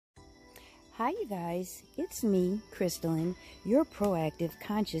Hi you guys, it's me, Crystalline, your proactive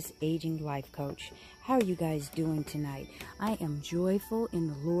conscious aging life coach. How are you guys doing tonight? I am joyful in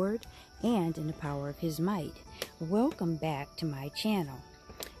the Lord and in the power of His might. Welcome back to my channel.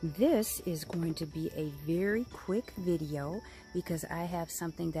 This is going to be a very quick video because I have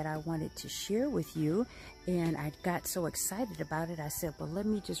something that I wanted to share with you, and I got so excited about it I said, well, let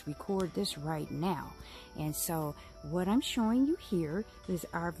me just record this right now. And so what I'm showing you here is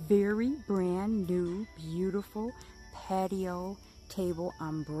our very brand new beautiful patio table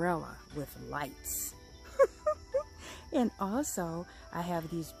umbrella with lights. And also, I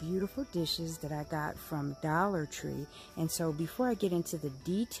have these beautiful dishes that I got from Dollar Tree. And so before I get into the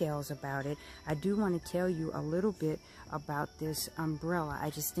details about it, I do want to tell you a little bit about this umbrella. I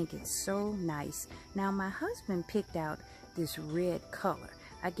just think it's so nice. Now, my husband picked out this red color.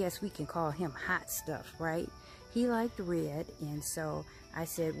 I guess we can call him hot stuff, right? He liked red, and so I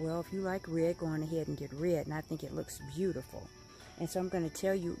said, well, if you like red, go on ahead and get red. And I think it looks beautiful. And so I'm going to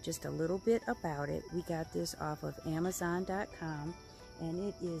tell you just a little bit about it. We got this off of Amazon.com, and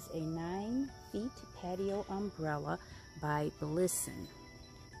it is a 9-feet patio umbrella by Blissun.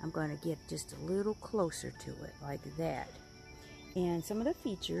 I'm going to get just a little closer to it, like that. And some of the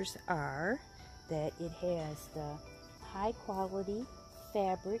features are that it has the high quality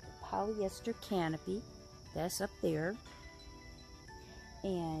fabric polyester canopy, that's up there.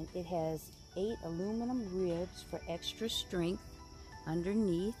 And it has 8 aluminum ribs for extra strength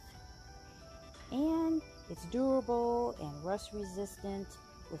underneath, and it's durable and rust resistant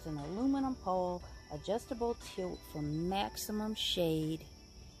with an aluminum pole, adjustable tilt for maximum shade,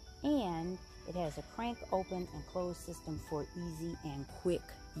 and it has a crank open and close system for easy and quick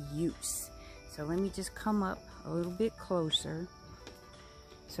use. So let me just come up a little bit closer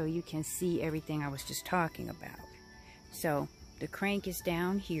so you can see everything I was just talking about. So the crank is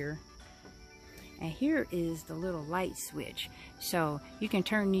down here. And here is the little light switch. So you can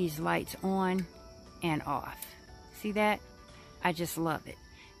turn these lights on and off. See that? I just love it.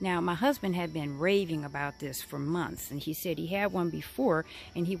 Now, my husband had been raving about this for months, and he said he had one before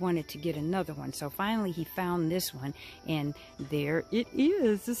and he wanted to get another one. So finally he found this one, and there it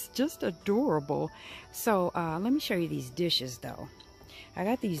is. It's just adorable. So let me show you these dishes though. I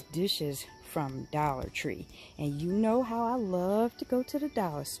got these dishes from Dollar Tree, and you know how I love to go to the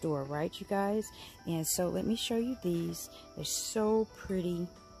dollar store, right you guys? And so let me show you these. They're so pretty,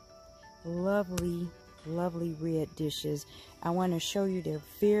 lovely red dishes. I want to show you they're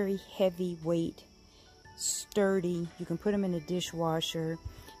very heavyweight, sturdy. You can put them in the dishwasher.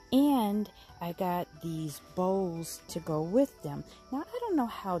 And I got these bowls to go with them. Now, I don't know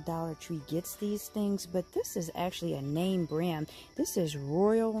how Dollar Tree gets these things, but this is actually a name brand. This is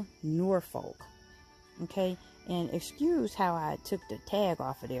Royal Norfolk. Okay? And excuse how I took the tag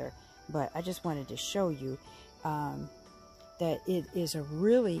off of there, but I just wanted to show you that it is a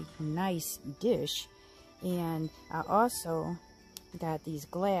really nice dish. And I also got these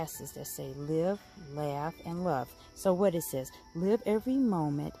glasses that say live, laugh, and love. So what it says, live every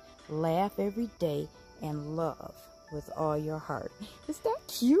moment, laugh every day, and love with all your heart. Is that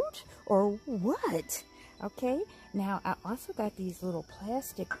cute or what? Okay, now I also got these little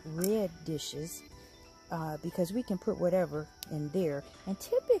plastic red dishes because we can put whatever in there. And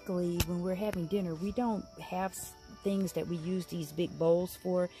typically when we're having dinner, we don't have things that we use these big bowls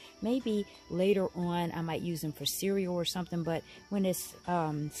for. Maybe later on I might use them for cereal or something, but when it's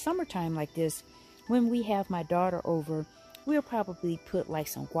summertime like this, when we have my daughter over, we'll probably put like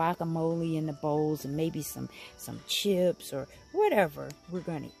some guacamole in the bowls and maybe some chips or whatever we're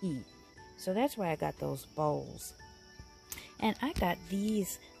going to eat. So that's why I got those bowls. And I got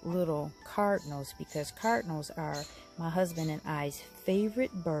these little cardinals because cardinals are my husband and I's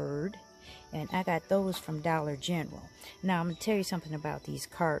favorite bird. And I got those from Dollar General. Now, I'm going to tell you something about these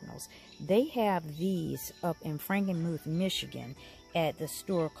cardinals. They have these up in Frankenmuth, Michigan at the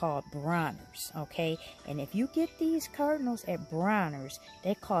store called Bronner's, okay? And if you get these cardinals at Bronner's,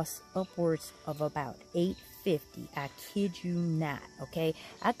 they cost upwards of about $8.50. I kid you not, okay?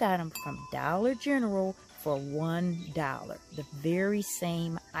 I got them from Dollar General for $1, the very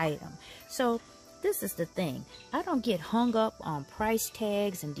same item. So this is the thing. I don't get hung up on price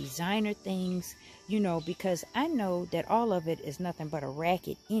tags and designer things, you know, because I know that all of it is nothing but a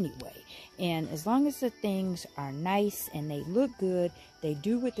racket anyway. And as long as the things are nice and they look good, they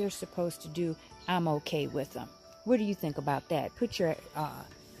do what they're supposed to do, I'm okay with them. What do you think about that? Put your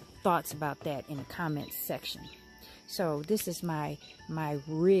thoughts about that in the comments section. So this is my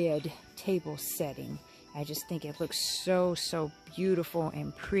red table setting. I just think it looks so beautiful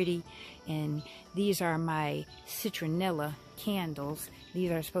and pretty. And these are my citronella candles.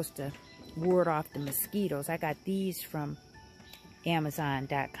 These are supposed to ward off the mosquitoes. I got these from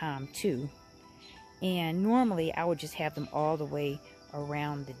Amazon.com too. And normally I would just have them all the way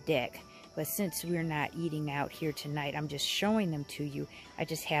around the deck. But since we're not eating out here tonight, I'm just showing them to you. I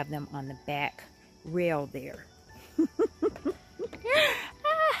just have them on the back rail there.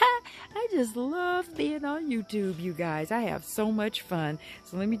 I just love being on YouTube, you guys. I have so much fun.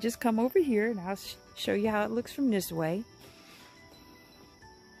 So let me just come over here and I'll show you how it looks from this way.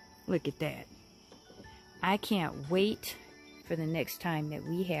 Look at that. I can't wait for the next time that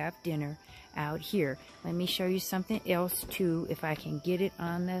we have dinner out here. Let me show you something else too, if I can get it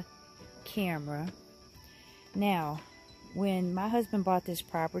on the camera. Now, when my husband bought this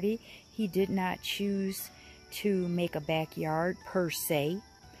property, he did not choose to make a backyard per se.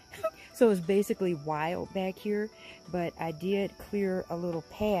 So it's basically wild back here, but I did clear a little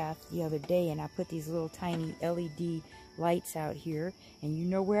path the other day and I put these little tiny LED lights out here, and you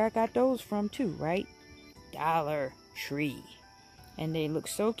know where I got those from too, right? Dollar Tree. And they look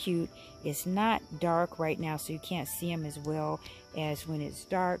so cute. It's not dark right now, so you can't see them as well as when it's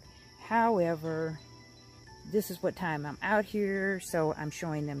dark. However, this is what time I'm out here, so I'm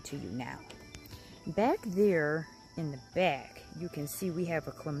showing them to you now. Back there in the back, you can see we have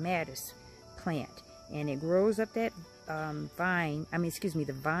a clematis plant, and it grows up that vine. I mean, excuse me,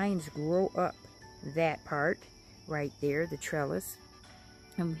 the vines grow up that part right there, the trellis.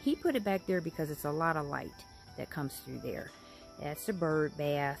 And he put it back there because it's a lot of light that comes through there. That's the bird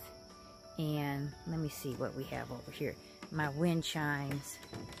bath. And let me see what we have over here. My wind chimes.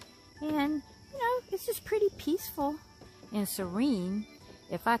 And, you know, it's just pretty peaceful and serene.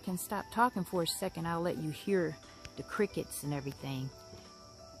 If I can stop talking for a second, I'll let you hear the crickets and everything.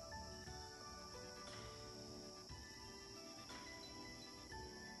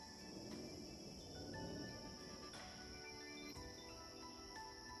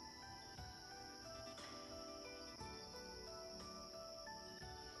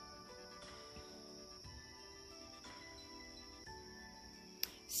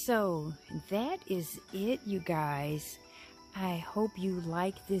 So that is it, you guys. I hope you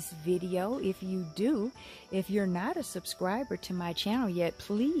like this video. If you do, if you're not a subscriber to my channel yet,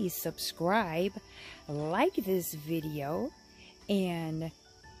 please subscribe, like this video, and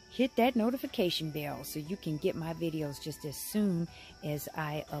hit that notification bell so you can get my videos just as soon as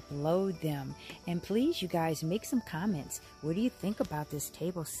I upload them. And please, you guys, make some comments. What do you think about this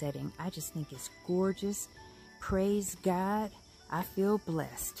table setting? I just think it's gorgeous. Praise God. I feel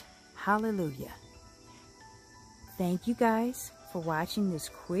blessed. Hallelujah. Thank you guys for watching this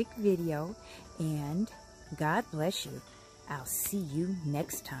quick video, and God bless you. I'll see you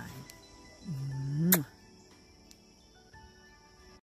next time.